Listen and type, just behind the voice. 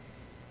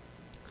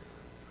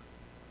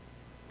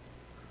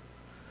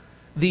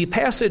The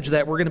passage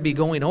that we're going to be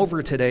going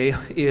over today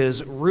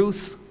is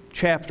Ruth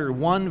chapter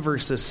 1,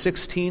 verses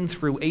 16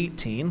 through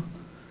 18.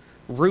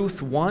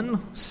 Ruth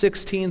 1,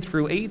 16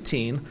 through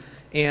 18.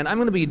 And I'm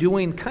going to be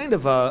doing kind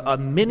of a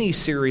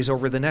mini-series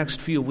over the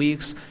next few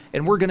weeks,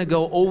 and we're going to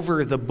go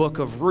over the book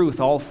of Ruth,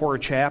 all 4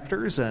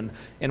 chapters, and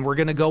we're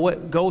going to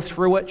go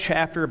through it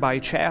chapter by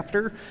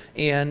chapter.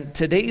 And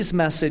today's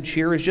message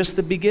here is just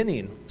the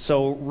beginning.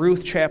 So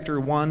Ruth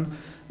chapter 1,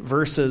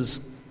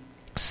 verses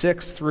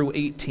 6 through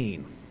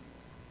 18.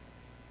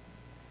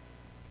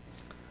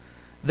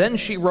 Then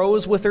she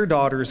rose with her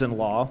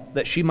daughters-in-law,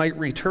 that she might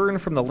return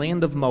from the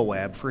land of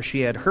Moab, for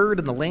she had heard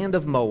in the land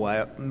of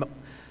Moab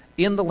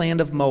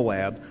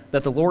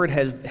that the Lord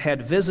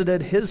had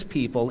visited his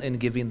people in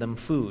giving them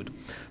food.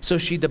 So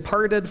she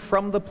departed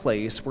from the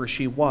place where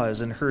she was,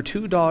 and her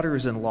 2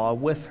 daughters-in-law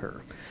with her.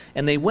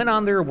 And they went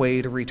on their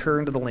way to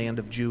return to the land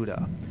of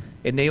Judah.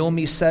 And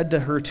Naomi said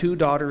to her 2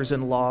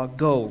 daughters-in-law,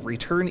 "Go,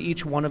 return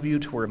each one of you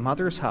to her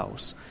mother's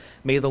house.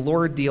 May the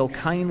Lord deal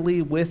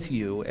kindly with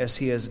you as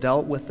he has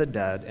dealt with the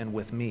dead and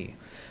with me.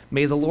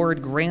 May the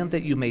Lord grant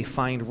that you may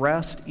find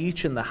rest,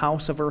 each in the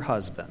house of her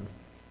husband."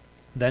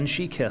 Then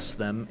she kissed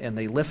them, and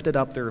they lifted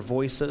up their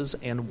voices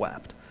and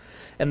wept.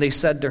 And they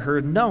said to her,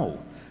 "No,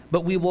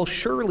 but we will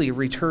surely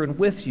return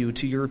with you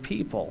to your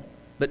people."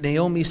 But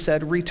Naomi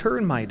said,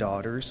 "Return, my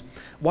daughters.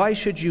 Why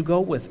should you go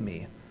with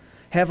me?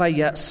 Have I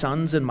yet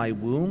sons in my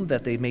womb,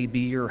 that they may be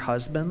your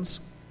husbands?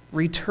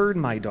 Return,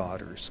 my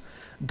daughters.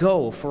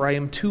 Go, for I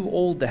am too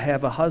old to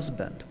have a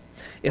husband.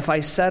 If I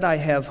said I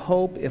have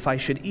hope, if I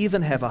should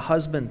even have a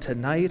husband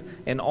tonight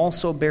and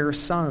also bear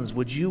sons,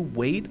 would you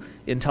wait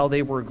until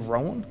they were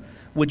grown?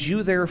 Would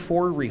you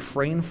therefore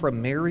refrain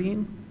from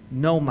marrying?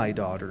 No, my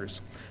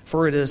daughters,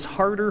 for it is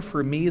harder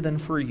for me than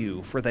for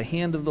you, for the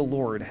hand of the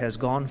Lord has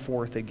gone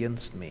forth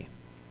against me."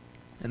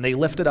 And they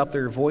lifted up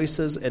their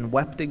voices and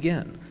wept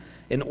again.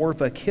 And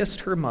Orpah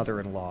kissed her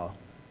mother-in-law,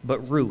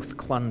 but Ruth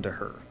clung to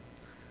her.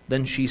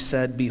 Then she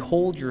said,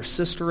 "Behold, your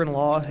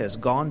sister-in-law has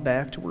gone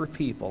back to her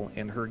people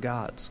and her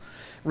gods.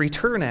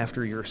 Return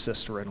after your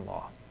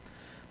sister-in-law."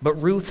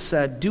 But Ruth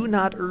said, "Do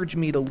not urge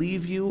me to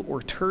leave you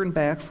or turn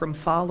back from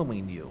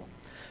following you.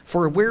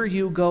 For where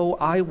you go,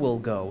 I will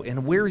go,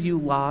 and where you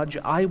lodge,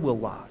 I will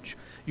lodge.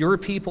 Your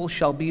people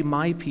shall be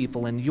my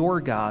people, and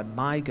your God,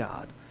 my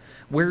God.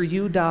 Where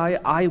you die,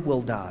 I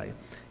will die,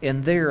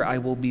 and there I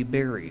will be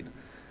buried.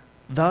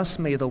 Thus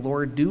may the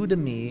Lord do to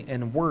me,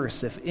 and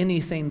worse, if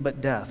anything but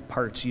death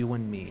parts you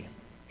and me."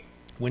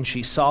 When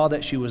she saw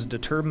that she was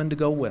determined to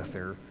go with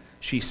her,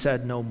 she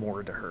said no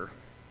more to her.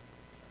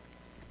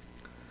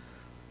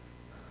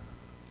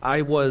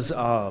 I was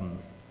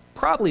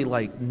probably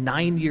like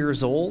 9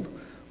 years old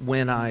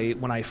when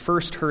I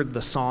first heard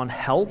the song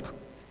 "Help."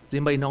 Does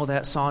anybody know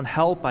that song?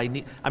 "Help,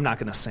 I'm not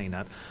going to sing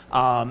it.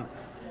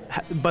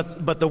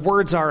 But the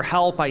words are,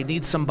 "Help, I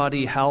need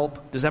somebody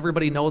help." Does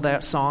everybody know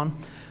that song?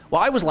 Well,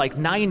 I was like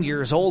 9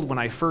 years old when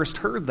I first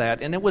heard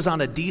that, and it was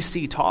on a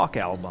DC Talk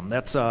album.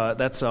 That's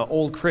a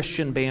old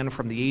Christian band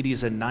from the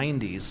 80s and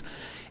 90s.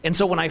 And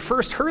so when I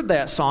first heard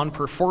that song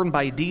performed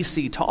by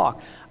DC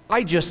Talk,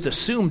 I just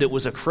assumed it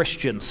was a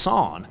Christian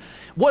song.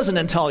 It wasn't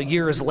until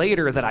years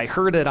later that I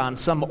heard it on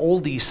some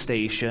oldie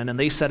station, and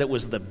they said it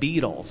was the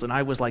Beatles. And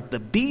I was like, the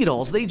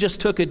Beatles? They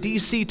just took a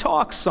DC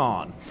Talk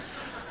song.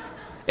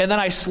 And then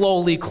I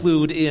slowly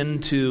clued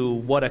into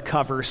what a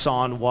cover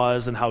song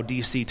was and how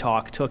DC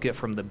Talk took it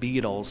from the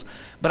Beatles.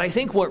 But I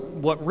think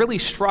what really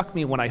struck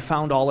me when I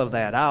found all of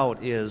that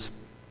out is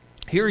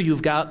here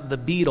you've got the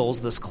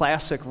Beatles, this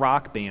classic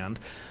rock band,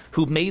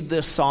 who made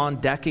this song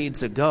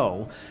decades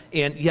ago,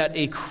 and yet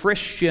a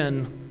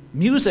Christian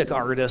music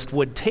artist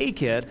would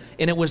take it,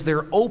 and it was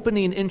their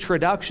opening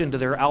introduction to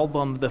their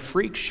album, The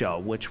Freak Show,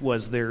 which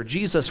was their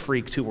Jesus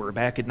Freak tour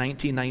back in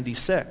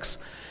 1996.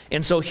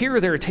 And so here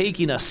they're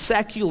taking a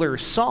secular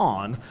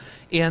song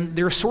and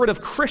they're sort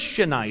of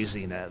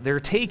Christianizing it. They're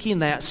taking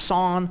that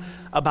song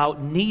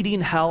about needing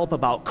help,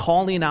 about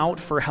calling out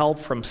for help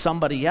from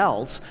somebody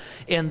else,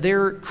 and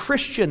they're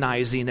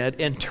Christianizing it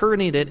and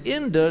turning it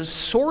into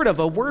sort of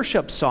a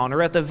worship song,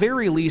 or at the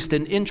very least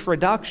an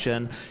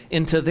introduction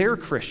into their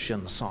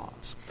Christian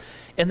songs.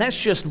 And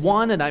that's just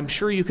one, and I'm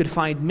sure you could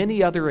find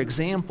many other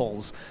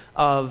examples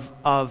of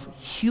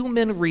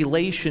human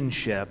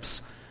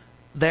relationships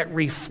that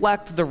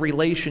reflect the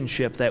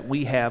relationship that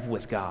we have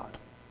with God.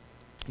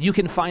 You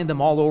can find them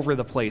all over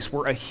the place,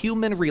 where a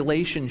human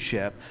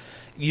relationship,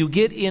 you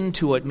get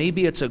into it,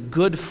 maybe it's a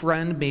good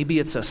friend, maybe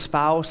it's a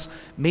spouse,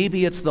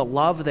 maybe it's the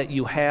love that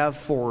you have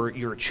for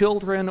your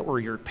children or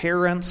your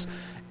parents.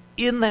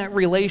 In that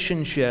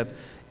relationship,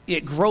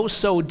 it grows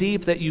so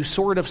deep that you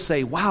sort of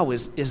say, wow,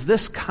 is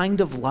this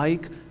kind of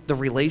like the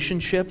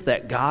relationship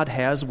that God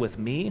has with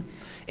me?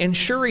 And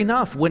sure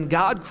enough, when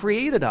God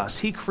created us,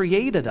 He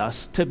created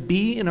us to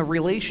be in a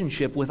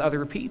relationship with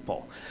other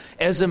people.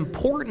 As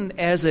important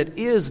as it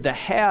is to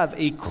have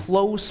a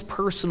close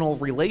personal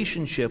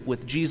relationship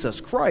with Jesus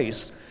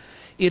Christ,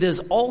 it is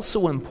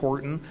also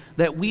important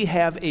that we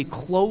have a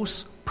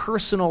close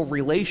personal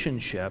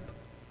relationship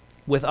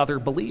with other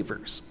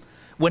believers.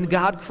 When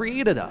God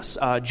created us,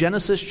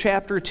 Genesis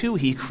chapter 2,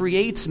 he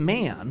creates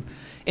man,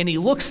 and he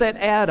looks at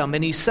Adam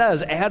and he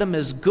says, Adam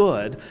is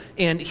good.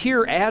 And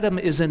here Adam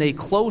is in a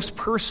close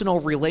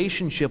personal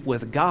relationship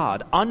with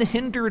God,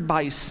 unhindered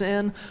by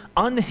sin,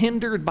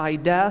 unhindered by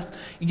death.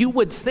 You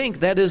would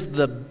think that is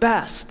the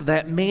best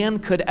that man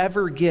could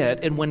ever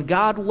get. And when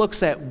God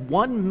looks at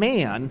one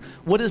man,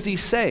 what does he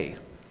say?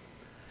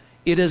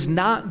 It is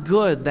not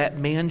good that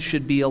man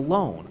should be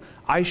alone.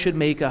 I should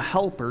make a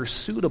helper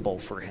suitable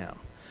for him.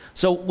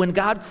 So when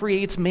God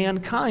creates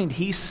mankind,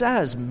 he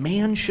says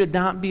man should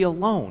not be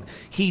alone.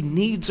 He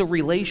needs a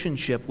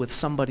relationship with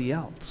somebody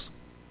else.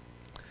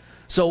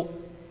 So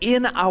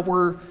in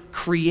our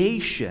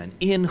creation,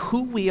 in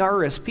who we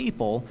are as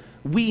people,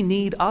 we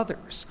need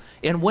others.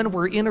 And when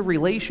we're in a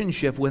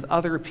relationship with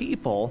other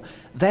people,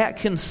 that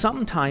can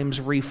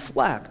sometimes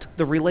reflect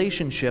the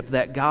relationship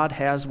that God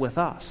has with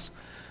us.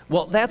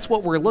 Well, that's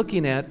what we're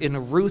looking at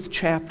in Ruth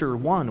chapter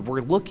 1.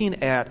 We're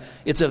looking at,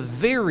 it's a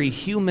very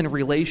human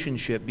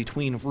relationship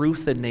between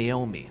Ruth and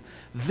Naomi.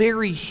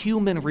 Very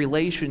human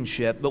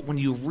relationship, but when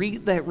you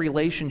read that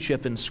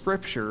relationship in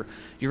Scripture,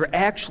 you're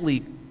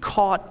actually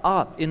caught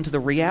up into the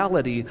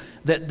reality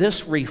that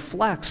this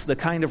reflects the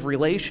kind of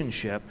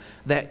relationship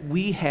that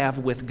we have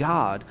with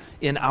God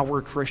in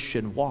our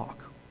Christian walk.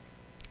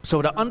 So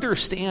to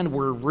understand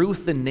where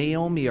Ruth and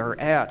Naomi are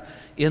at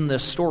in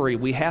this story,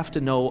 we have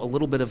to know a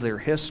little bit of their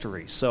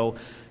history. So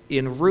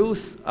in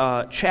Ruth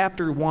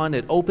chapter 1,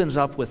 it opens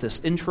up with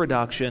this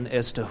introduction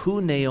as to who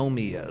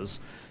Naomi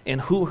is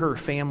and who her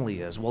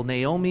family is. Well,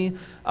 Naomi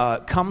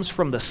comes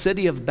from the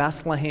city of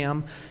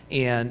Bethlehem,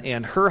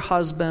 and her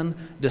husband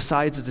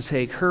decides to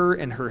take her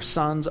and her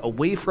sons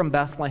away from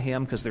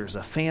Bethlehem because there's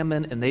a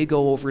famine, and they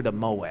go over to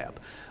Moab.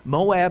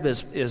 Moab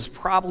is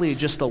probably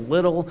just a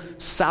little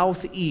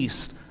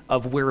southeast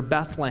of where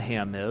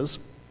Bethlehem is,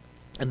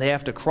 and they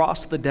have to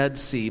cross the Dead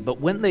Sea. But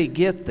when they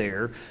get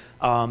there,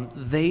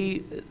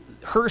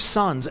 her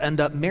sons end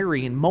up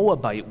marrying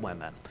Moabite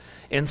women.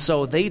 And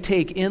so they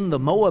take in the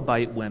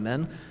Moabite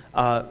women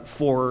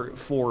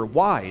for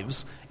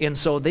wives, and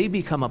so they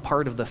become a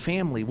part of the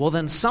family. Well,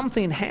 then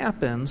something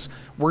happens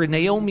where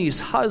Naomi's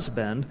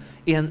husband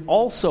and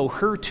also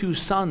her two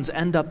sons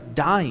end up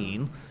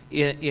dying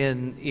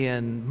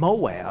in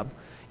Moab.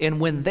 And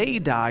when they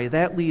die,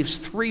 that leaves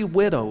 3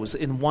 widows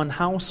in one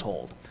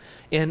household.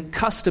 And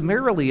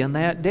customarily in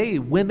that day,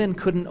 women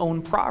couldn't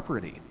own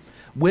property.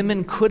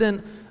 Women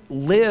couldn't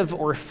live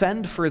or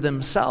fend for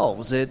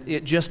themselves.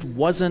 It just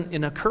wasn't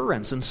an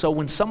occurrence. And so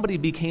when somebody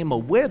became a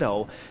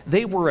widow,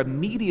 they were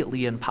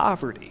immediately in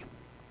poverty.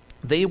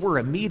 They were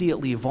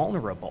immediately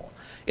vulnerable.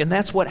 And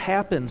that's what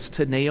happens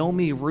to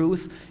Naomi,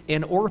 Ruth,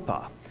 and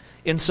Orpah.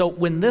 And so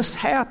when this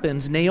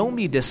happens,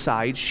 Naomi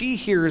decides, she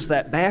hears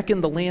that back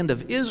in the land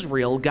of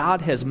Israel,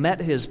 God has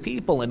met his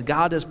people and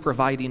God is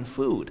providing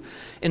food.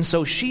 And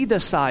so she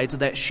decides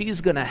that she's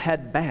going to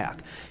head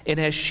back. And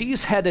as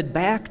she's headed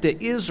back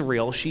to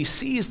Israel, she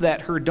sees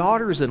that her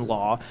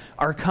daughters-in-law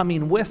are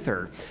coming with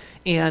her.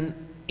 And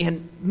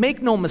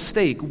make no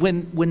mistake,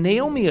 when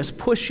Naomi is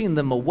pushing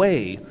them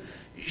away,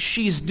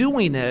 she's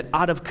doing it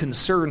out of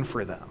concern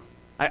for them.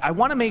 I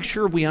want to make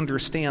sure we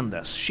understand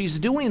this. She's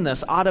doing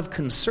this out of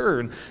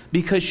concern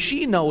because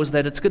she knows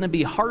that it's going to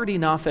be hard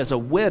enough as a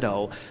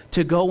widow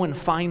to go and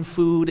find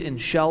food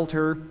and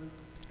shelter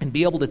and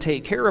be able to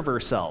take care of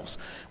herself.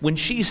 When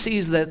she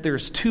sees that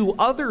there's 2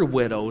 other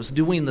widows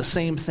doing the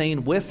same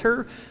thing with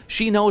her,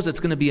 she knows it's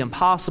going to be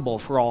impossible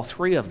for all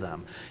 3 of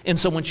them. And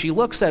so when she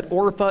looks at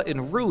Orpah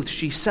and Ruth,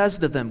 she says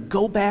to them,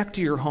 go back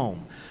to your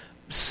home.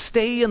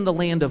 Stay in the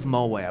land of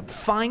Moab.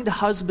 Find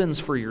husbands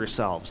for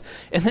yourselves.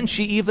 And then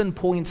she even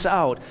points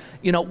out,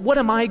 what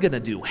am I going to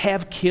do?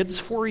 Have kids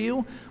for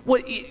you?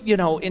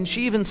 And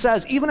she even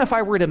says, even if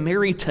I were to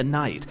marry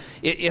tonight,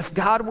 if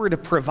God were to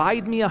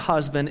provide me a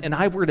husband and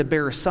I were to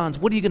bear sons,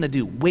 what are you going to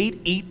do? Wait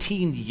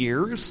 18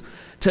 years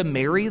to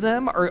marry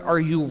them? Are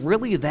you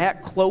really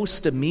that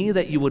close to me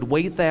that you would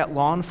wait that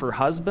long for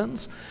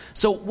husbands?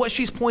 So what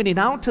she's pointing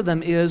out to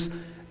them is,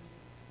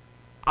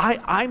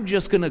 I'm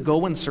just going to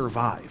go and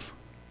survive.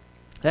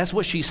 That's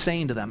what she's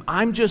saying to them.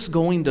 I'm just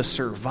going to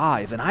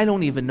survive, and I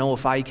don't even know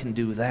if I can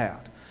do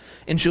that.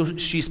 And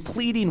she's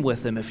pleading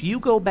with them, if you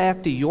go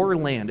back to your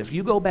land, if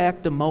you go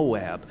back to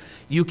Moab,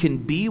 you can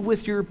be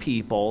with your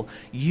people,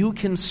 you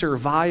can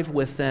survive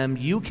with them,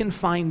 you can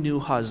find new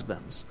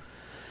husbands.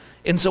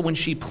 And so when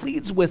she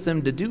pleads with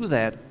them to do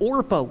that,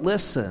 Orpah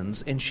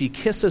listens, and she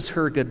kisses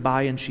her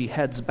goodbye, and she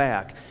heads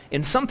back.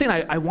 And something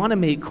I want to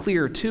make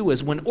clear, too,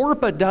 is when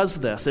Orpah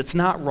does this, it's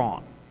not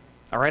wrong.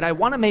 All right, I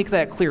want to make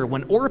that clear.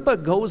 When Orpah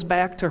goes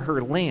back to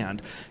her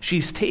land,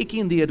 she's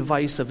taking the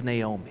advice of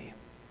Naomi.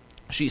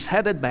 She's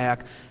headed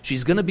back.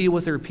 She's going to be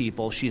with her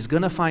people. She's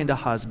going to find a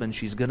husband.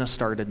 She's going to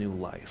start a new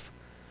life.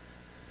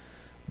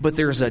 But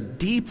there's a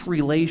deep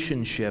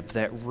relationship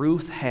that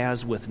Ruth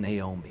has with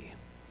Naomi.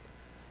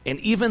 And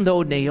even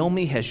though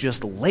Naomi has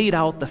just laid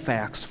out the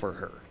facts for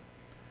her,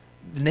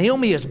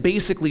 Naomi has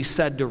basically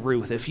said to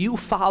Ruth, if you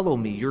follow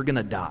me, you're going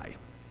to die.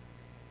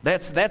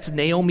 That's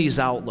Naomi's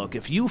outlook.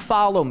 If you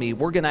follow me,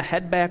 we're going to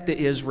head back to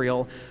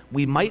Israel.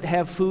 We might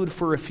have food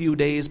for a few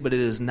days, but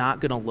it is not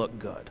going to look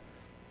good.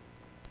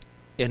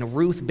 And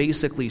Ruth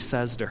basically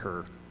says to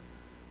her,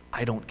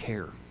 I don't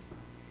care.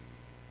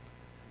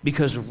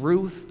 Because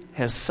Ruth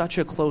has such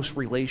a close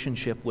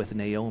relationship with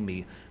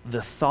Naomi,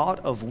 the thought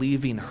of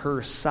leaving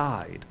her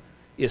side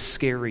is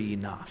scary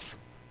enough.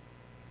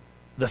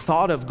 The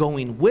thought of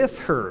going with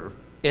her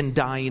and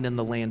dying in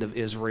the land of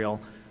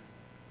Israel,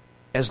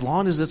 as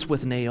long as it's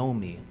with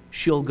Naomi,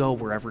 she'll go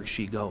wherever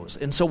she goes.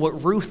 And so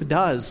what Ruth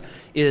does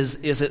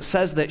is it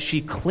says that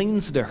she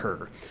clings to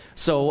her.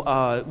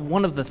 So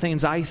one of the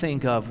things I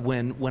think of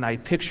when I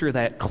picture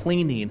that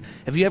clinging,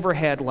 have you ever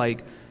had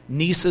like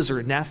nieces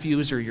or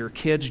nephews or your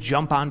kids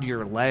jump onto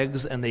your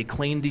legs and they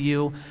cling to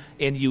you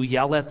and you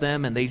yell at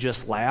them and they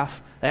just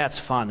laugh? That's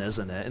fun,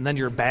 isn't it? And then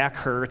your back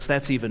hurts.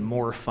 That's even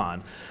more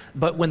fun.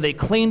 But when they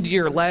cling to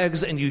your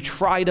legs and you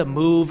try to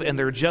move and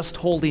they're just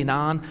holding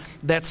on,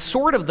 that's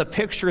sort of the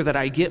picture that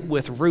I get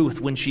with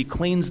Ruth when she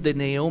clings to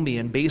Naomi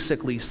and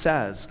basically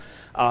says,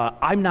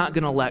 I'm not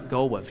going to let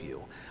go of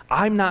you.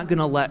 I'm not going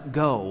to let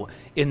go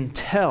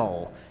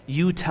until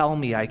you tell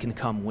me I can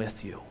come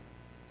with you.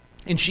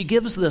 And she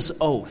gives this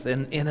oath,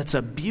 and it's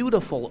a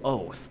beautiful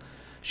oath.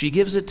 She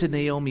gives it to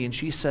Naomi, and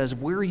she says,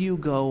 where you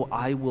go,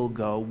 I will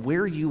go.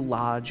 Where you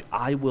lodge,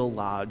 I will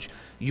lodge.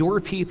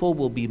 Your people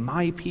will be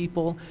my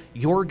people.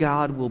 Your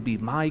God will be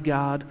my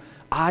God.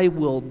 I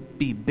will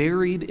be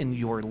buried in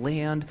your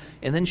land.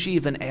 And then she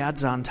even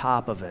adds on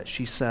top of it,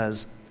 she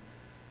says,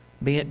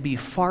 may it be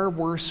far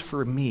worse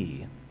for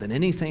me than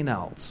anything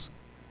else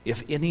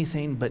if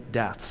anything but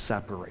death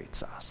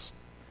separates us.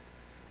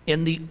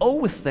 And the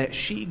oath that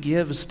she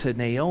gives to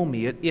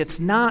Naomi, it's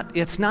not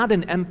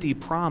an empty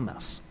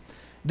promise.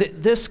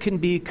 This can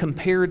be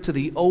compared to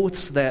the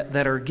oaths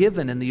that are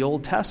given in the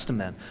Old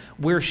Testament,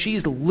 where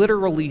she's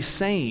literally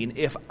saying,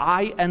 if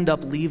I end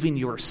up leaving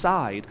your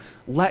side,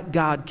 let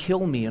God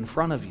kill me in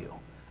front of you.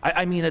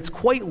 I mean, it's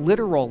quite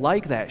literal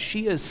like that.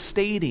 She is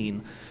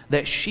stating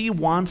that she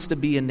wants to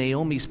be in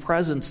Naomi's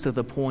presence to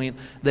the point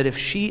that if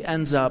she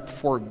ends up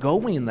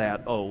foregoing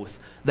that oath,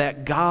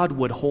 that God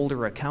would hold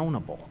her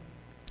accountable.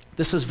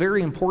 This is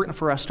very important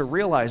for us to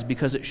realize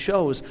because it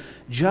shows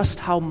just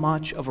how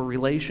much of a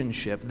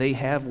relationship they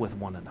have with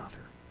one another.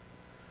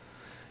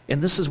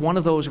 And this is one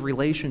of those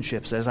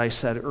relationships, as I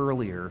said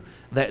earlier,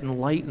 that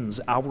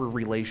enlightens our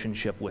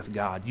relationship with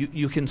God.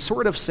 You can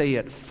sort of say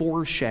it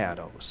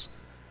foreshadows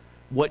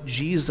what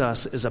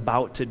Jesus is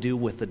about to do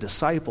with the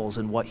disciples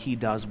and what he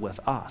does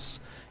with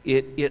us.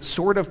 It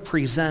sort of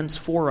presents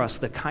for us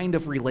the kind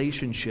of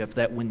relationship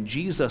that when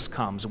Jesus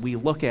comes, we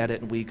look at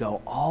it and we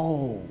go,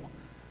 oh,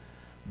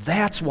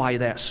 that's why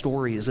that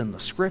story is in the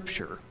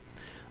Scripture.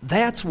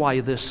 That's why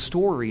this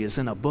story is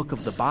in a book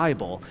of the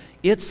Bible.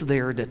 It's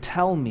there to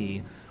tell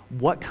me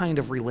what kind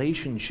of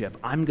relationship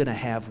I'm going to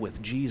have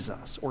with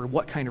Jesus, or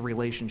what kind of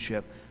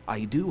relationship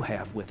I do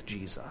have with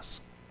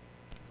Jesus.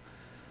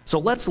 So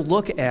let's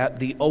look at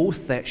the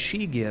oath that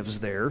she gives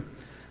there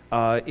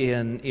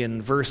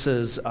in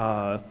verses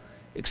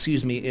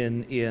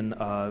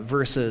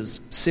verses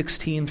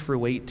 16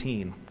 through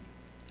 18.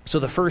 So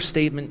the first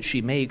statement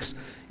she makes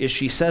is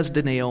she says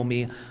to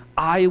Naomi,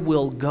 I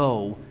will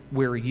go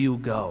where you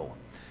go.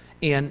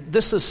 And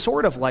this is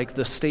sort of like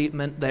the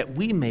statement that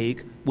we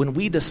make when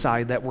we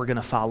decide that we're going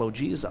to follow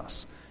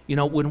Jesus. You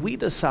know, when we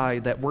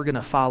decide that we're going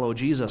to follow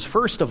Jesus,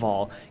 first of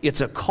all,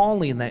 it's a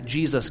calling that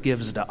Jesus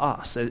gives to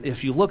us.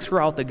 If you look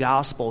throughout the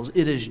Gospels,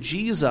 it is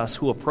Jesus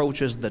who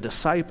approaches the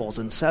disciples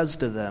and says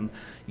to them,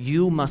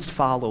 you must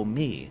follow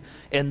me.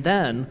 And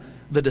then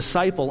the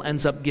disciple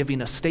ends up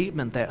giving a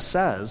statement that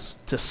says,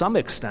 to some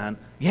extent,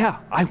 yeah,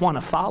 I want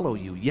to follow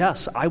you.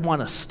 Yes, I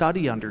want to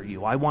study under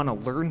you. I want to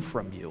learn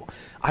from you.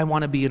 I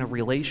want to be in a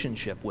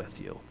relationship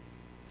with you.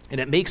 And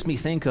it makes me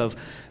think of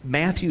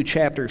Matthew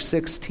chapter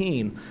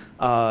 16,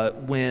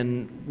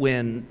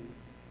 when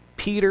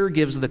Peter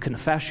gives the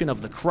confession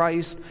of the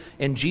Christ,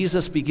 and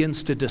Jesus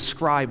begins to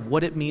describe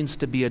what it means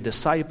to be a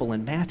disciple.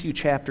 In Matthew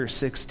chapter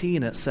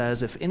 16, it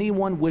says, if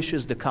anyone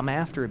wishes to come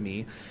after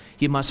me,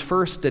 he must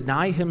first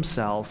deny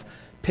himself,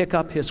 pick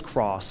up his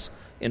cross,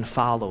 and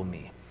follow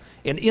me.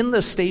 And in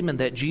the statement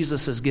that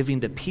Jesus is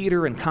giving to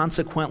Peter and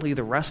consequently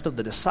the rest of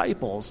the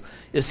disciples,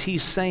 is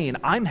he's saying,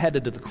 I'm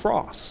headed to the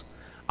cross.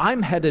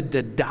 I'm headed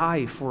to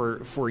die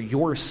for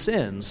your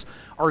sins.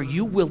 Are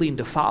you willing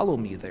to follow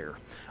me there?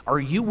 Are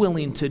you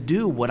willing to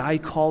do what I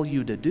call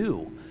you to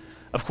do?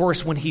 Of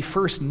course, when he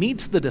first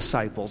meets the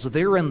disciples,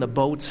 they're in the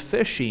boats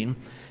fishing,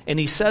 and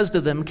he says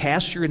to them,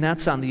 cast your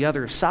nets on the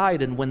other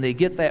side. And when they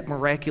get that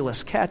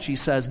miraculous catch, he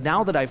says,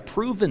 now that I've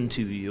proven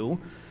to you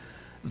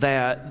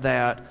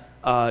that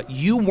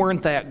you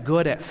weren't that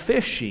good at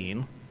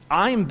fishing,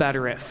 I'm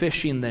better at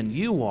fishing than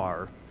you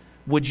are.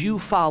 Would you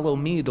follow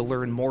me to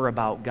learn more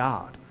about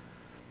God?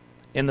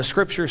 And the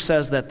scripture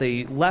says that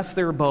they left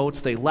their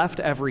boats, they left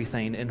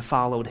everything and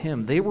followed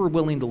him. They were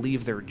willing to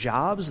leave their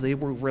jobs, they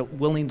were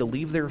willing to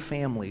leave their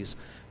families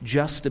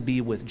just to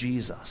be with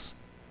Jesus.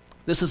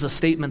 This is a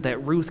statement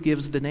that Ruth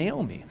gives to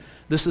Naomi.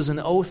 This is an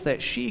oath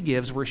that she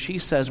gives where she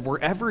says,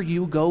 wherever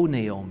you go,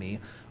 Naomi,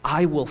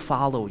 I will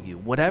follow you.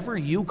 Whatever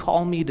you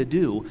call me to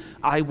do,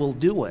 I will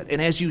do it. And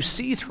as you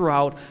see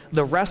throughout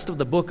the rest of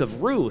the book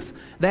of Ruth,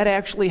 that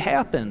actually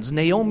happens.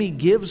 Naomi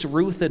gives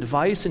Ruth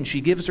advice and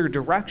she gives her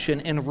direction,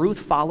 and Ruth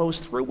follows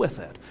through with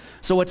it.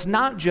 So it's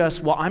not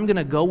just, well, I'm going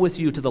to go with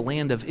you to the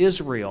land of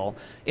Israel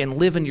and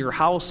live in your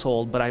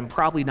household, but I'm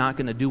probably not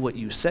going to do what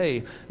you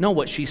say. No,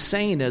 what she's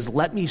saying is,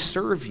 let me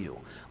serve you.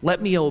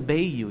 Let me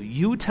obey you.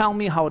 You tell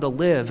me how to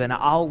live, and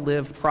I'll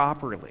live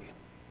properly.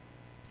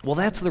 Well,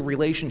 that's the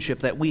relationship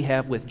that we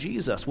have with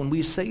Jesus. When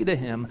we say to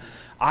him,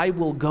 I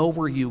will go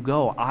where you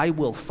go, I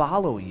will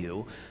follow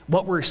you,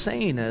 what we're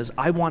saying is,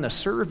 I want to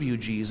serve you,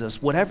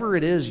 Jesus. Whatever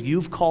it is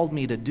you've called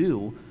me to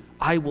do,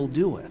 I will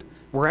do it.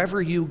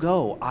 Wherever you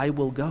go, I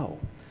will go.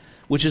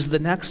 Which is the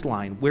next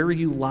line, where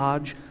you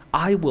lodge,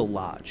 I will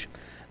lodge.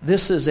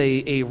 This is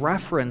a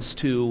reference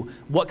to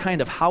what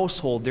kind of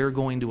household they're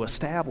going to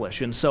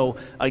establish. And so,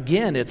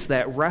 again, it's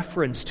that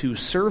reference to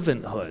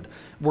servanthood,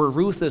 where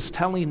Ruth is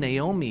telling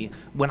Naomi,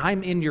 when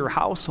I'm in your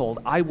household,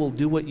 I will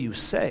do what you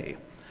say.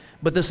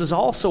 But this is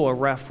also a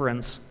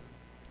reference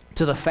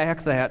to the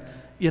fact that,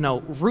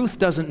 Ruth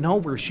doesn't know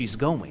where she's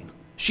going.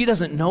 She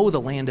doesn't know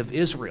the land of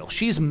Israel.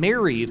 She's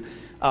married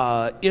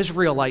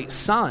Israelite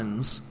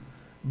sons,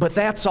 but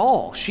that's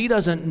all. She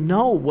doesn't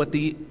know what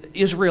the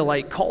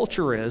Israelite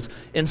culture is.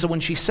 And so when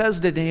she says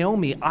to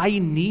Naomi, I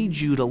need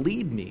you to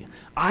lead me.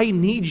 I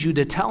need you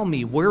to tell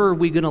me, where are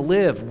we going to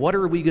live? What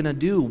are we going to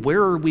do?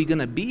 Where are we going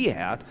to be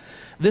at?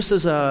 This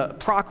is a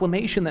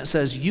proclamation that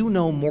says, you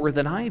know more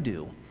than I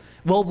do.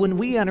 Well, when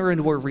we enter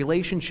into a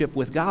relationship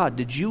with God,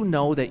 did you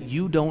know that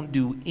you don't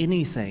do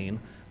anything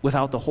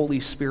without the Holy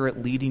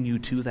Spirit leading you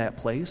to that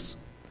place?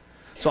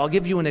 So I'll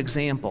give you an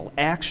example.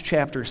 Acts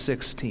chapter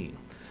 16.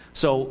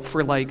 So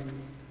for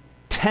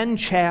 10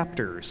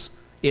 chapters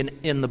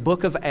in the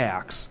book of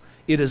Acts,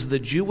 it is the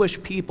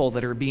Jewish people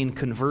that are being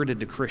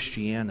converted to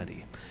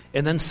Christianity.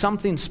 And then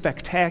something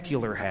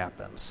spectacular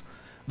happens.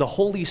 The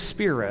Holy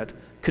Spirit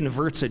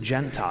converts a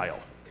Gentile.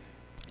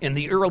 And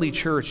the early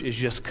church is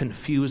just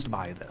confused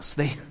by this.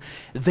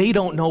 They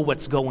don't know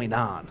what's going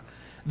on.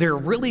 They're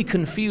really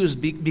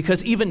confused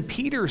because even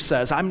Peter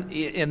says,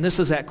 and this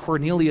is at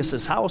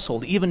Cornelius'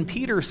 household, even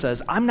Peter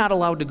says, I'm not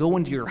allowed to go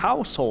into your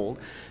household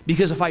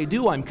because if I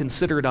do, I'm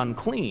considered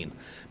unclean.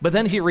 But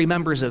then he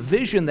remembers a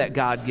vision that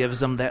God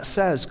gives him that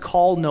says,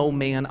 call no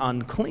man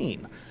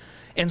unclean.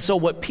 And so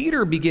what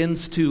Peter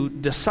begins to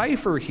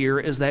decipher here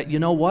is that, you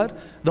know what?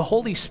 The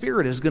Holy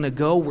Spirit is going to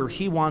go where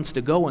he wants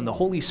to go, and the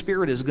Holy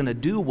Spirit is going to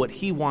do what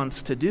he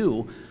wants to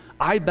do.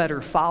 I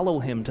better follow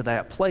him to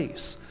that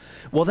place.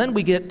 Well, then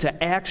we get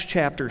to Acts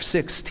chapter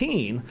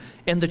 16,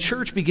 and the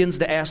church begins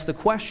to ask the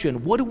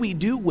question, what do we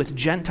do with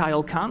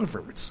Gentile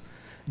converts?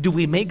 Do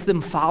we make them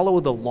follow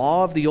the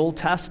law of the Old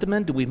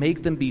Testament? Do we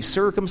make them be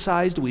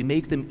circumcised? Do we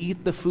make them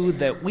eat the food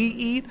that we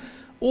eat?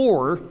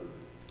 Or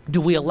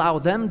do we allow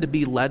them to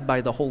be led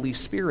by the Holy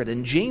Spirit?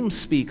 And James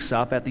speaks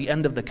up at the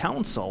end of the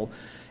council,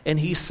 and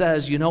he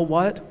says, you know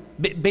what?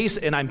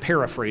 And I'm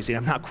paraphrasing,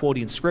 I'm not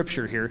quoting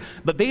scripture here,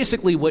 but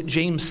basically what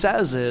James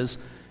says is,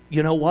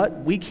 you know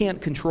what? We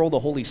can't control the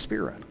Holy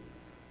Spirit.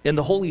 And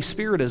the Holy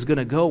Spirit is going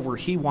to go where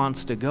he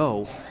wants to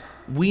go.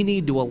 We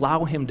need to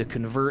allow him to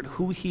convert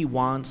who he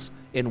wants,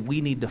 and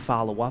we need to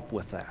follow up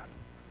with that.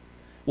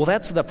 Well,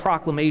 that's the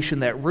proclamation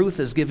that Ruth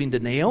is giving to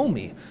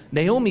Naomi.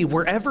 Naomi,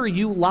 wherever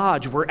you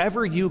lodge,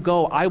 wherever you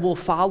go, I will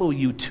follow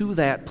you to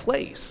that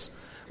place.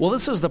 Well,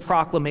 this is the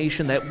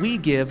proclamation that we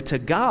give to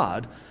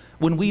God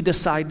when we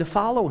decide to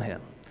follow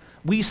him.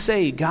 We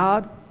say,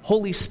 God,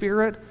 Holy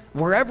Spirit,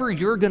 wherever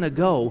you're going to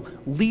go,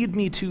 lead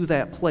me to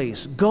that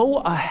place. Go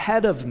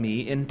ahead of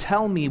me and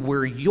tell me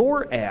where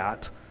you're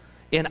at,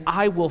 and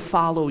I will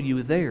follow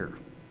you there.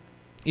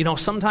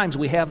 Sometimes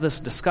we have this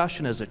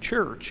discussion as a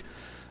church.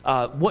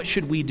 What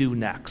should we do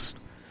next?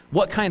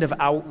 What kind of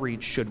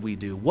outreach should we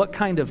do? What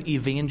kind of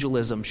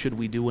evangelism should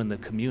we do in the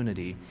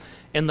community?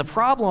 And the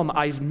problem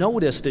I've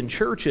noticed in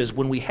churches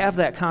when we have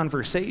that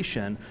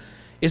conversation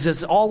is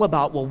it's all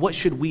about, well, what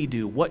should we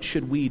do? What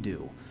should we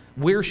do?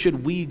 Where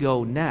should we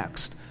go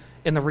next?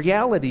 And the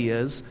reality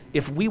is,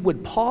 if we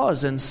would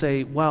pause and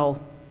say,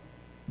 well,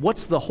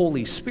 what's the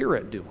Holy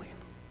Spirit doing?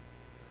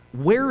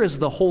 Where is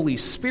the Holy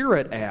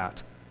Spirit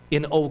at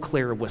in Eau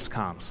Claire,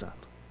 Wisconsin?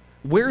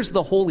 Where's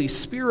the Holy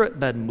Spirit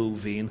been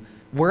moving?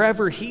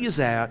 Wherever he's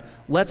at,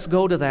 let's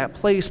go to that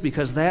place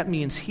because that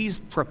means he's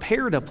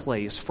prepared a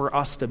place for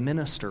us to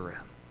minister in.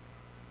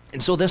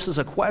 And so this is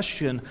a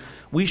question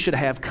we should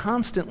have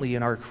constantly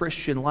in our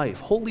Christian life.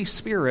 Holy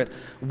Spirit,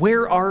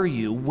 where are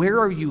you? Where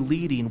are you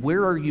leading?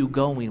 Where are you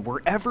going?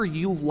 Wherever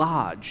you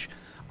lodge,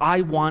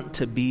 I want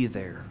to be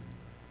there.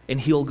 And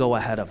he'll go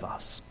ahead of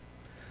us.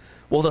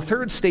 Well, the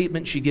third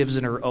statement she gives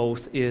in her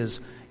oath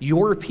is,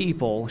 your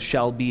people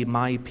shall be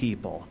my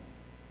people.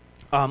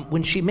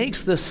 When she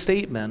makes this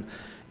statement,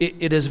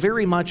 it is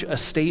very much a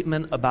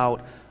statement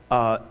about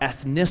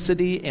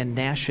ethnicity and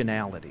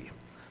nationality.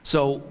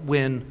 So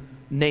when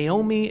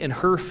Naomi and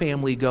her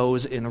family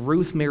goes and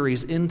Ruth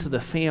marries into the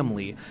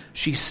family,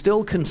 she's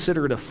still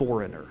considered a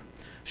foreigner.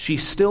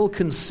 She's still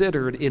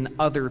considered in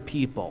other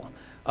people.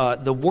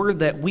 The word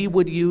that we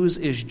would use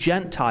is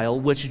Gentile,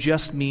 which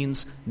just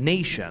means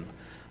nation.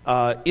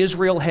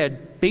 Israel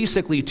had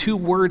basically two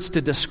words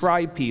to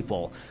describe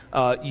people.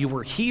 You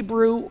were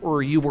Hebrew,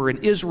 or you were an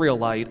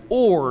Israelite,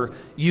 or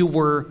you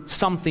were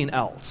something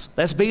else.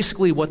 That's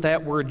basically what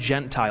that word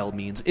Gentile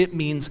means. It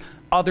means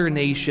other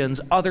nations,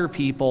 other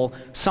people,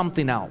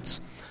 something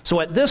else. So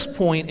at this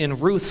point in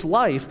Ruth's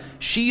life,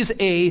 she's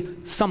a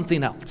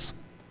something else.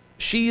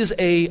 She's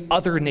a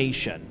other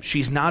nation.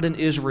 She's not an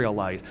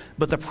Israelite.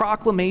 But the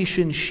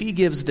proclamation she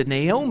gives to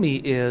Naomi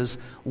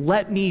is,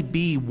 let me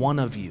be one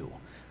of you.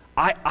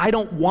 I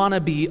don't want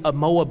to be a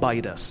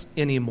Moabitess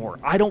anymore.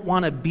 I don't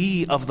want to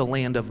be of the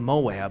land of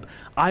Moab.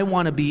 I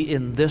want to be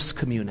in this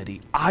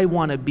community. I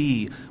want to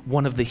be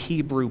one of the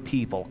Hebrew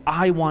people.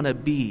 I want to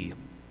be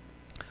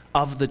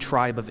of the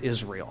tribe of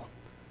Israel.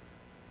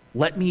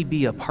 Let me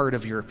be a part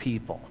of your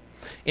people.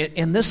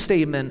 And this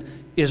statement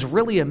is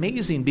really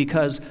amazing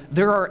because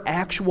there are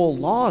actual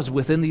laws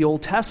within the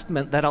Old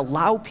Testament that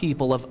allow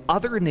people of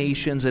other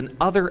nations and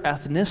other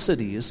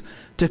ethnicities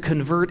to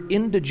convert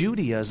into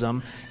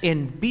Judaism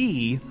and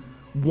be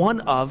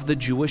one of the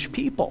Jewish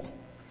people.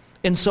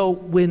 And so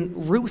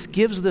when Ruth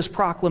gives this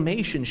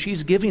proclamation,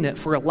 she's giving it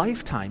for a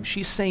lifetime.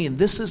 She's saying,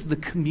 this is the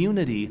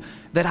community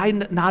that I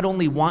not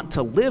only want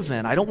to live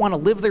in, I don't want to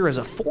live there as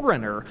a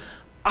foreigner,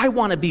 I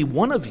want to be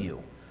one of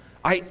you.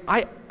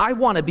 I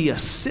want to be a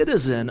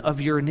citizen of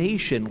your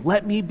nation.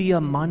 Let me be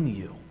among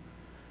you.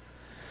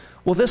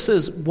 Well, this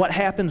is what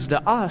happens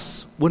to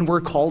us when we're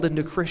called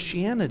into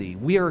Christianity.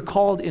 We are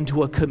called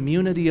into a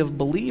community of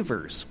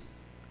believers.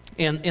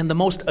 And the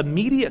most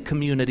immediate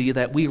community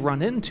that we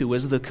run into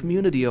is the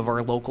community of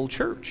our local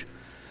church.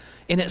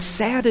 And it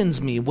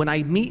saddens me when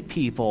I meet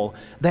people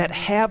that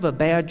have a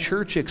bad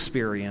church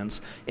experience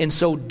and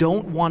so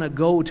don't want to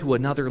go to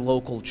another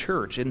local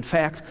church. In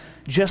fact,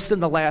 just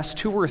in the last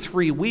 2 or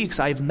 3 weeks,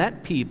 I've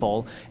met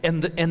people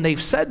and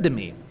they've said to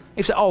me,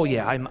 oh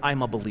yeah,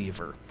 I'm a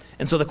believer.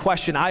 And so the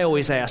question I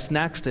always ask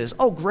next is,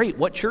 oh great,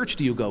 what church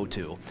do you go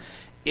to?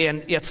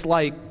 And it's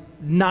like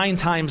 9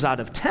 times out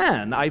of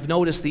 10, I've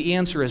noticed the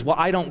answer is, well,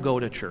 I don't go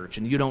to church,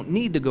 and you don't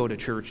need to go to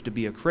church to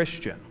be a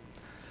Christian.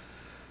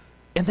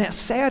 And that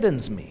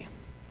saddens me.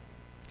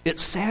 It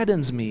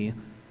saddens me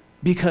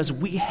because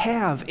we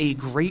have a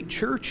great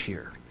church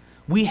here.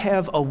 We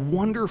have a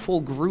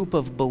wonderful group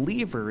of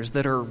believers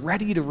that are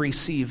ready to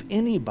receive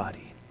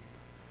anybody.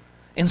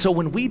 And so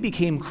when we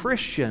became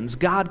Christians,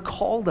 God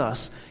called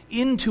us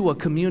into a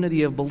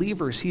community of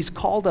believers. He's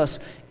called us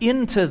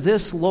into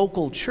this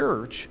local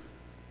church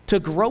to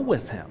grow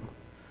with Him.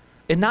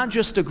 And not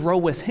just to grow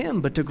with Him,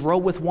 but to grow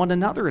with one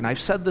another. And I've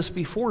said this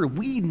before,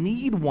 we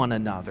need one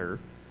another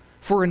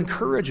for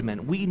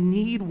encouragement. We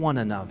need one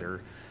another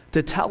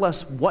to tell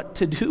us what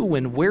to do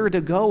and where to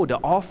go, to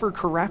offer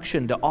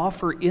correction, to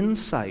offer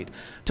insight,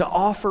 to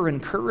offer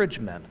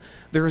encouragement.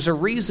 There's a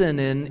reason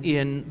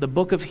in the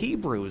book of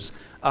Hebrews,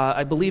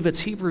 I believe it's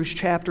Hebrews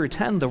chapter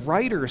 10, the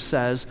writer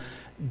says,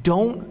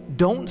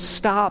 don't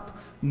stop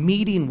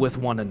meeting with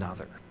one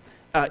another.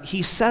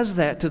 He says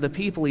that to the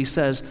people. He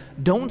says,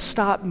 don't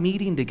stop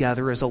meeting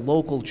together as a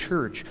local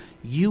church.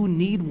 You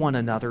need one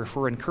another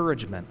for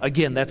encouragement.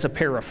 Again, that's a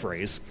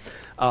paraphrase.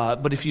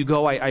 But if you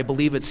go, I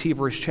believe it's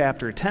Hebrews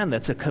chapter 10,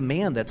 that's a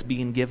command that's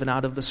being given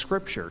out of the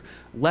Scripture.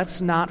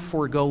 Let's not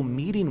forego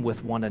meeting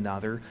with one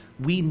another.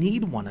 We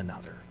need one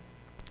another.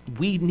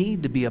 We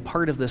need to be a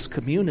part of this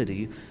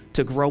community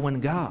to grow in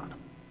God.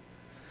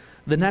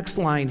 The next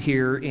line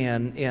here,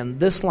 and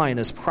this line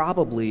is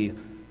probably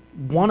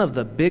one of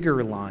the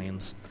bigger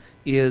lines,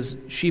 is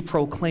she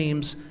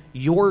proclaims,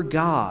 your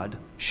God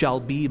shall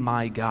be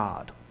my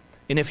God.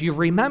 And if you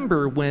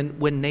remember,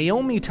 when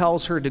Naomi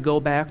tells her to go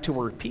back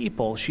to her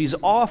people, she's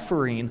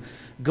offering,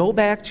 go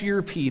back to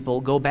your people,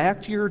 go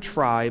back to your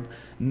tribe,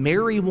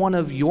 marry one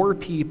of your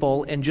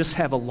people, and just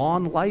have a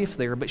long life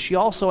there. But she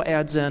also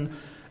adds in,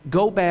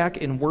 go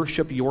back and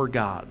worship your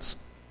gods.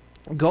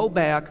 Go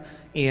back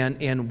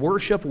and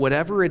worship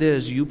whatever it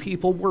is you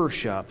people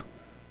worship.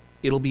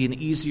 It'll be an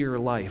easier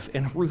life.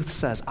 And Ruth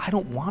says, I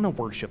don't want to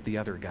worship the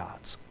other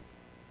gods.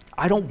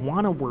 I don't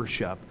want to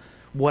worship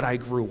what I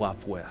grew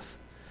up with.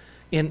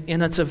 And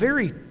it's a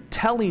very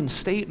telling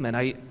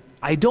statement.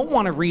 I don't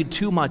want to read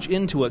too much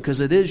into it because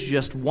it is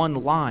just one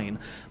line,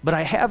 but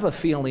I have a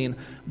feeling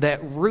that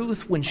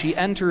Ruth, when she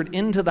entered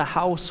into the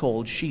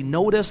household, she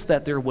noticed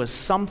that there was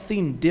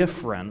something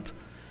different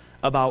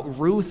about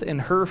Ruth and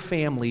her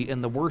family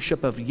in the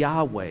worship of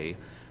Yahweh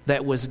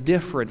that was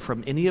different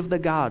from any of the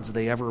gods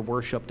they ever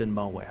worshipped in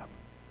Moab.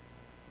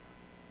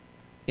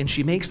 And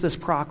she makes this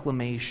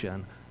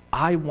proclamation,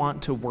 I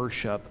want to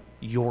worship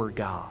your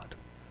God.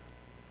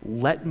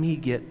 Let me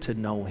get to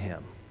know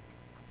Him.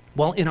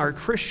 Well, in our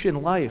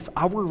Christian life,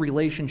 our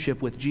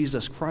relationship with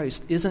Jesus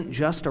Christ isn't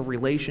just a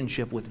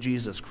relationship with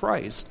Jesus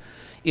Christ.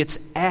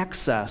 It's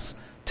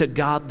access to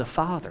God the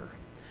Father.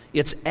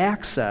 It's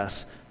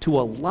access to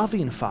a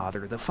loving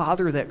Father, the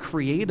Father that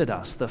created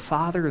us, the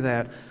Father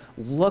that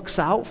looks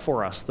out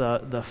for us,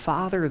 the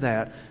Father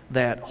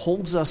that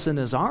holds us in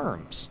his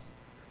arms.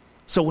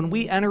 So when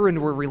we enter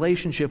into a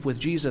relationship with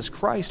Jesus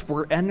Christ,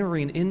 we're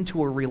entering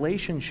into a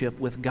relationship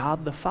with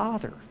God the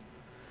Father.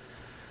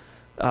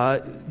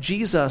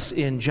 Jesus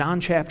in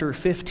John chapter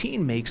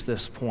 15 makes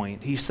this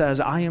point. He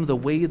says, I am the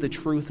way, the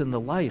truth, and the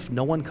life.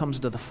 No one comes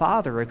to the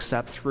Father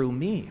except through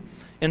me.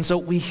 And so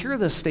we hear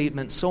this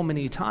statement so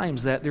many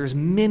times that there's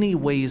many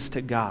ways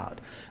to God.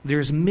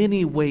 There's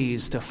many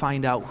ways to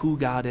find out who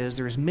God is.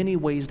 There's many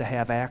ways to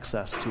have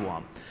access to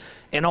him.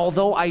 And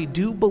although I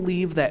do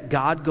believe that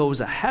God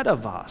goes ahead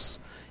of us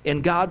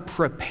and God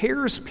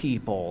prepares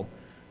people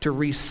to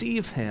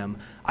receive him,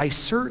 I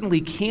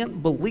certainly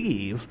can't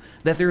believe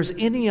that there's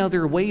any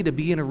other way to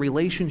be in a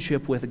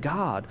relationship with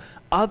God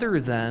other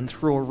than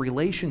through a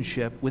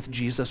relationship with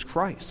Jesus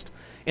Christ.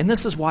 And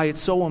this is why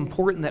it's so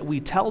important that we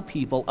tell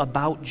people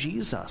about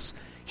Jesus.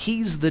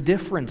 He's the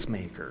difference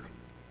maker.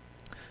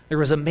 There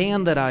was a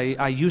man that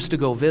I used to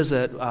go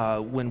visit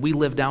when we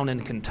lived down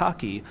in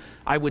Kentucky.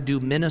 I would do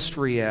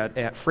ministry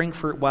at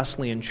Frankfort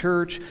Wesleyan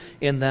Church,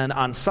 and then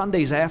on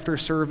Sundays after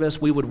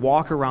service, we would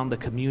walk around the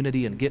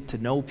community and get to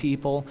know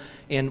people.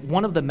 And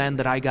one of the men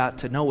that I got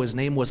to know, his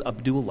name was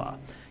Abdullah.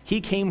 He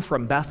came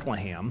from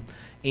Bethlehem,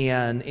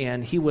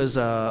 and he was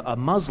a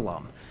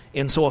Muslim.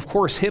 And so, of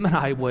course, him and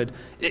I would,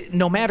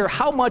 no matter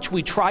how much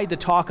we tried to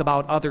talk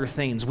about other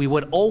things, we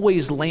would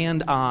always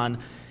land on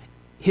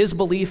his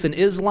belief in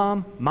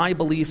Islam, my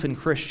belief in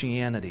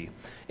Christianity.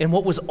 And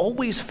what was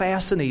always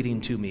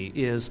fascinating to me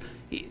is,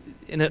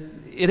 and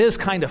it is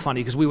kind of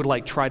funny because we would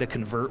like try to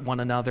convert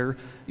one another,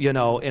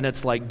 and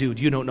it's like, dude,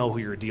 you don't know who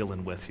you're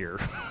dealing with here.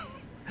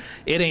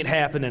 It ain't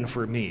happening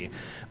for me.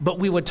 But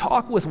we would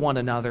talk with one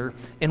another,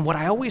 and what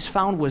I always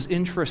found was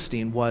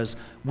interesting was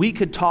we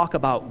could talk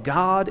about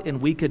God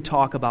and we could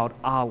talk about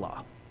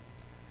Allah.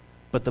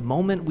 But the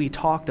moment we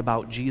talked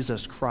about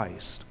Jesus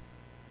Christ,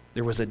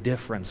 there was a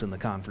difference in the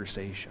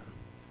conversation.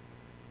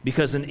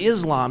 Because in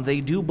Islam,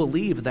 they do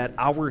believe that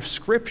our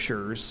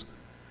scriptures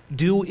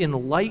do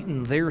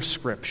enlighten their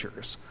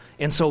scriptures.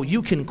 And so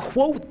you can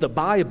quote the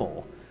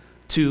Bible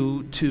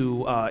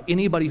to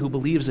anybody who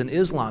believes in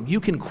Islam. You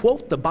can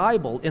quote the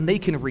Bible and they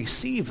can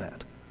receive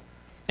it.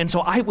 And so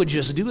I would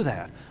just do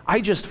that.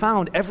 I just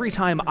found every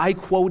time I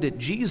quoted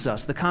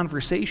Jesus, the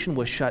conversation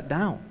was shut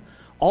down.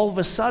 All of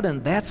a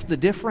sudden, that's the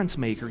difference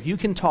maker. You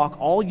can talk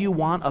all you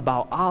want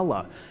about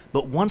Allah,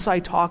 but once I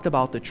talked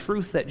about the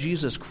truth that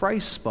Jesus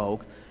Christ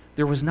spoke,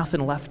 there was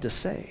nothing left to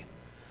say.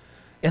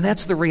 And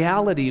that's the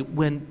reality.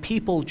 When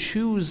people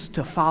choose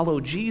to follow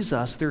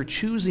Jesus, they're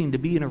choosing to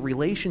be in a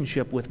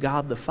relationship with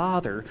God the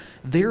Father.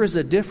 There is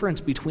a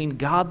difference between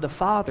God the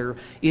Father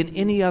and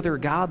any other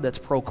God that's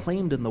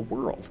proclaimed in the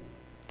world.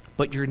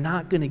 But you're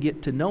not going to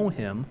get to know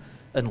him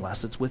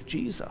unless it's with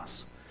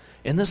Jesus.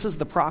 And this is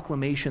the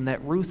proclamation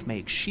that Ruth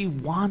makes. She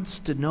wants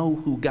to know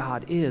who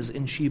God is,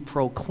 and she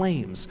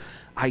proclaims,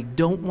 I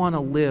don't want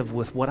to live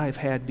with what I've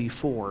had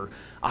before.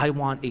 I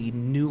want a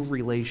new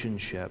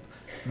relationship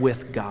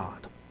with God.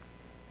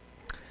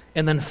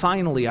 And then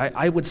finally,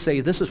 I would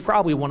say this is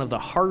probably one of the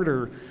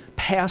harder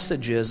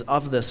passages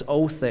of this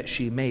oath that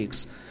she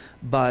makes,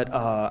 but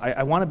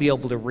I want to be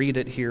able to read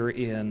it here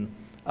in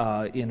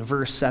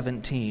verse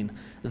 17.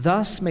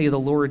 Thus may the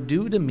Lord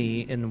do to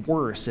me, and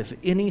worse, if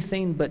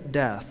anything but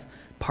death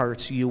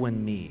parts you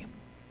and me.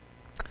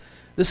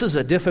 This is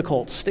a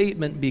difficult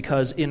statement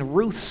because in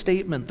Ruth's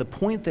statement, the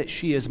point that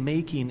she is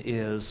making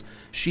is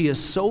she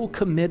is so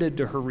committed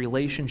to her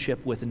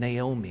relationship with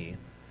Naomi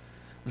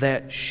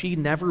that she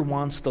never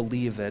wants to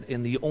leave it.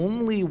 And the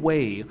only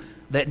way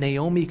that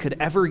Naomi could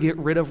ever get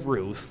rid of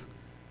Ruth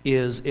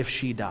is if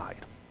she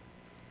died.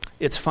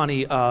 It's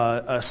funny,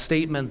 a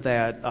statement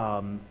that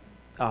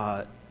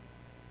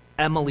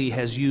Emily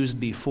has used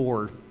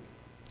before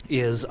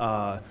is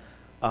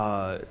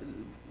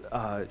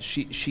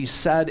she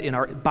said in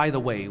our, by the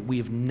way,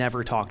 we've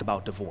never talked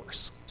about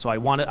divorce. So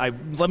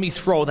let me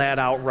throw that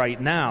out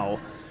right now.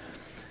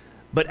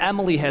 But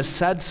Emily has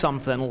said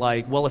something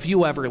like, well, if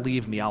you ever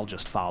leave me, I'll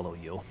just follow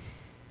you.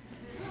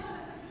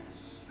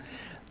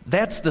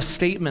 That's the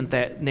statement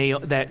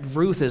that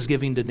Ruth is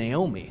giving to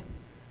Naomi.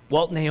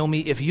 Well,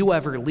 Naomi, if you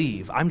ever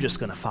leave, I'm just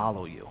going to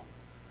follow you.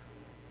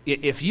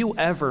 If you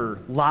ever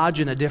lodge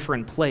in a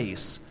different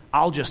place,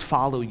 I'll just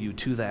follow you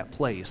to that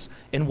place.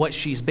 And what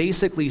she's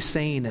basically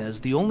saying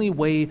is, the only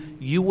way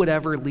you would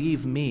ever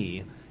leave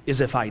me is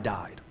if I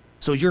died.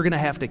 So you're going to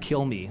have to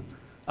kill me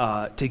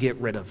to get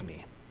rid of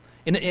me.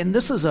 And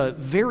this is a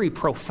very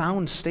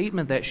profound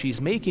statement that she's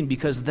making,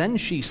 because then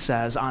she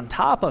says on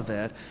top of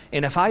it,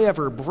 and if I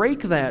ever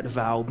break that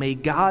vow, may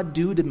God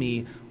do to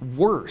me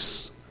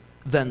worse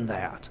than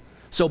that.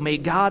 So may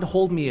God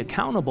hold me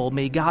accountable.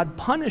 May God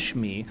punish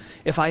me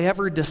if I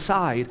ever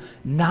decide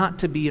not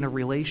to be in a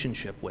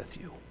relationship with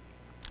you.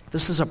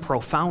 This is a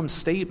profound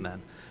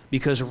statement,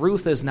 because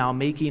Ruth is now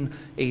making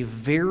a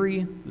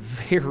very,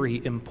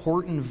 very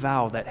important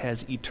vow that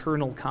has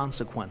eternal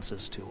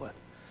consequences to it.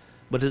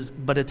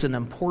 But it's an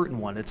important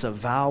one. It's a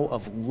vow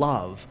of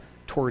love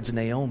towards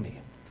Naomi.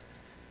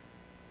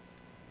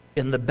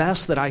 And the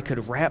best that I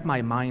could wrap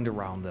my mind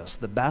around this,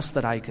 the best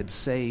that I could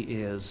say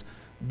is,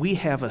 we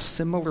have a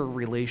similar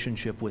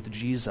relationship with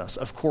Jesus.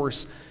 Of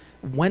course,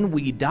 when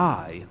we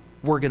die,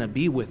 we're going to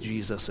be with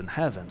Jesus in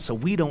heaven, so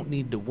we don't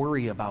need to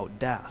worry about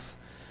death.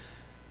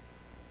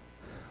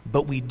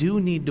 But we do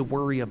need to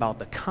worry about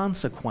the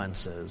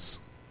consequences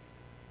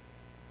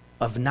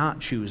of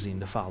not choosing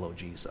to follow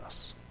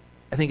Jesus.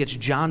 I think it's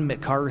John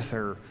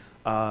MacArthur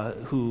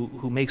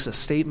who makes a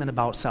statement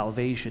about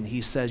salvation.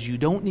 He says, you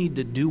don't need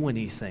to do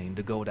anything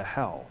to go to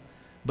hell,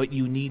 but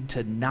you need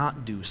to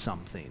not do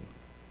something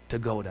to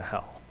go to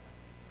hell.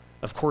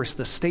 Of course,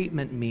 the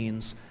statement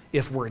means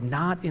if we're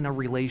not in a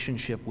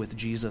relationship with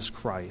Jesus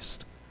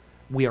Christ,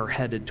 we are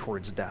headed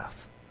towards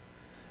death.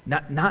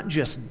 Not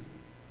just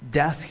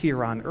death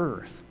here on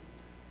earth,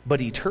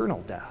 but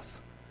eternal death.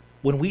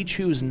 When we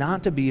choose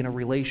not to be in a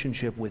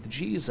relationship with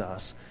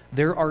Jesus,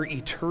 there are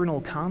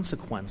eternal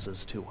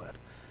consequences to it.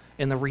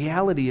 And the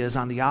reality is,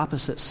 on the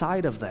opposite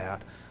side of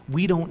that,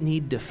 we don't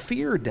need to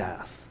fear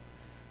death,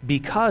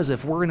 because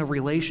if we're in a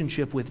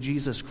relationship with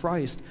Jesus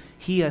Christ,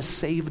 He has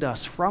saved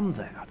us from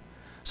that.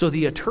 So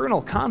the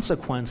eternal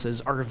consequences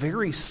are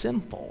very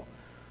simple.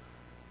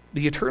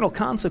 The eternal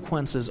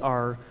consequences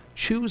are,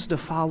 choose to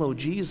follow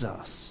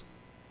Jesus,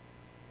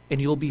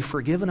 and you'll be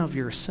forgiven of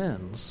your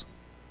sins.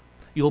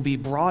 You'll be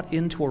brought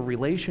into a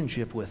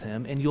relationship with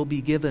Him, and you'll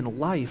be given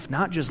life,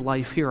 not just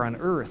life here on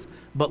earth,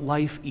 but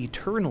life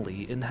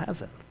eternally in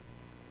heaven.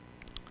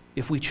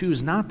 If we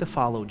choose not to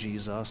follow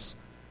Jesus,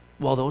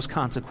 well, those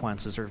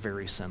consequences are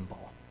very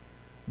simple.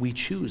 We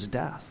choose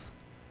death.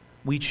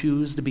 We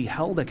choose to be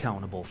held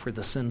accountable for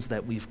the sins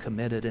that we've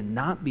committed and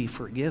not be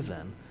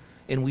forgiven,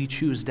 and we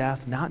choose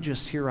death not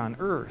just here on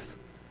earth,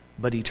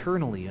 but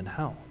eternally in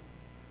hell.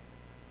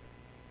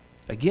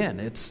 Again,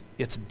 it's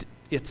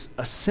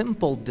a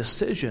simple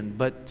decision,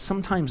 but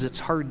sometimes it's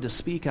hard to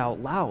speak out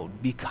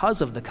loud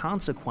because of the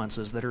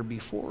consequences that are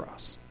before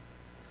us.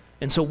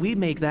 And so we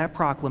make that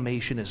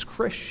proclamation as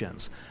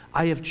Christians.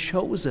 I have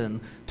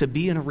chosen to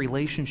be in a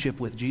relationship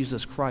with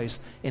Jesus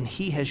Christ, and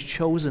He has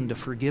chosen to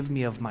forgive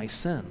me of my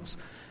sins.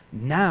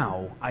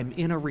 Now I'm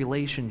in a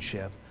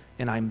relationship,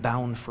 and I'm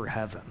bound for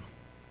heaven.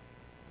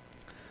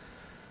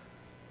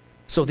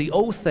 So the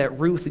oath that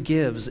Ruth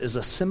gives is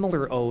a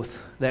similar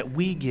oath that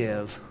we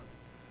give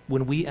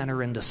when we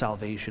enter into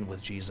salvation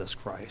with Jesus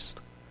Christ.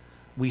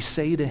 We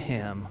say to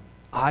Him,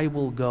 I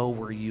will go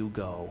where you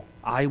go.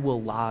 I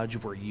will lodge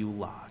where you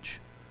lodge.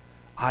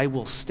 I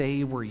will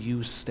stay where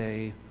you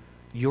stay.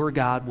 Your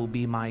God will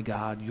be my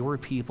God. Your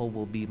people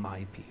will be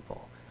my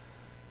people.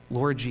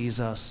 Lord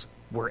Jesus,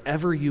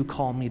 wherever you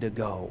call me to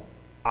go,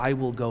 I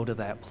will go to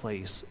that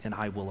place and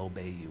I will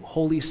obey you.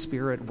 Holy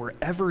Spirit,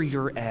 wherever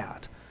you're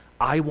at,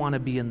 I want to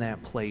be in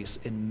that place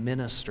and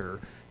minister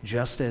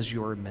just as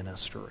you're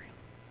ministering.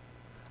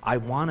 I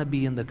want to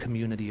be in the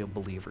community of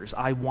believers.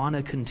 I want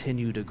to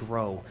continue to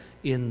grow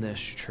in this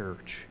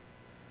church.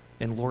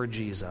 And Lord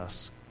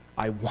Jesus,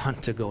 I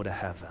want to go to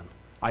heaven.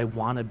 I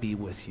want to be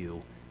with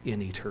you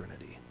in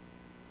eternity.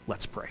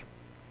 Let's pray.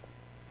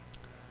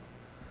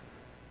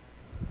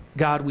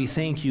 God, we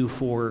thank you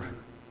for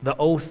the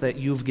oath that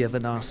you've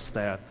given us,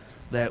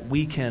 that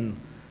we can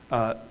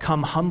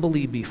come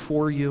humbly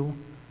before you,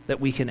 that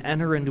we can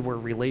enter into a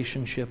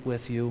relationship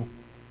with you.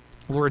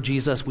 Lord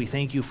Jesus, we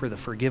thank you for the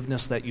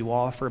forgiveness that you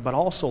offer, but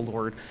also,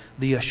 Lord,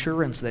 the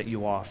assurance that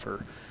you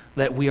offer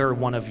that we are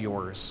one of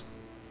yours.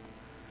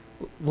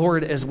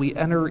 Lord, as we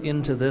enter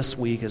into this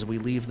week, as we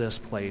leave this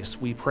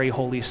place, we pray,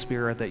 Holy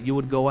Spirit, that you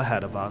would go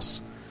ahead of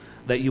us,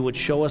 that you would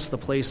show us the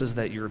places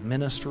that you're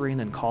ministering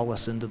and call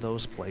us into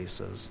those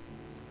places.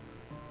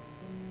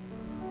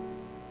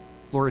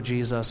 Lord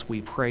Jesus, we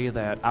pray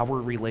that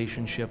our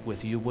relationship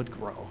with you would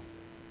grow,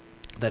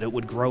 that it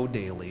would grow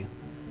daily,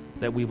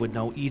 that we would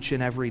know each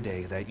and every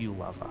day that you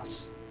love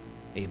us.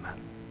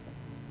 Amen.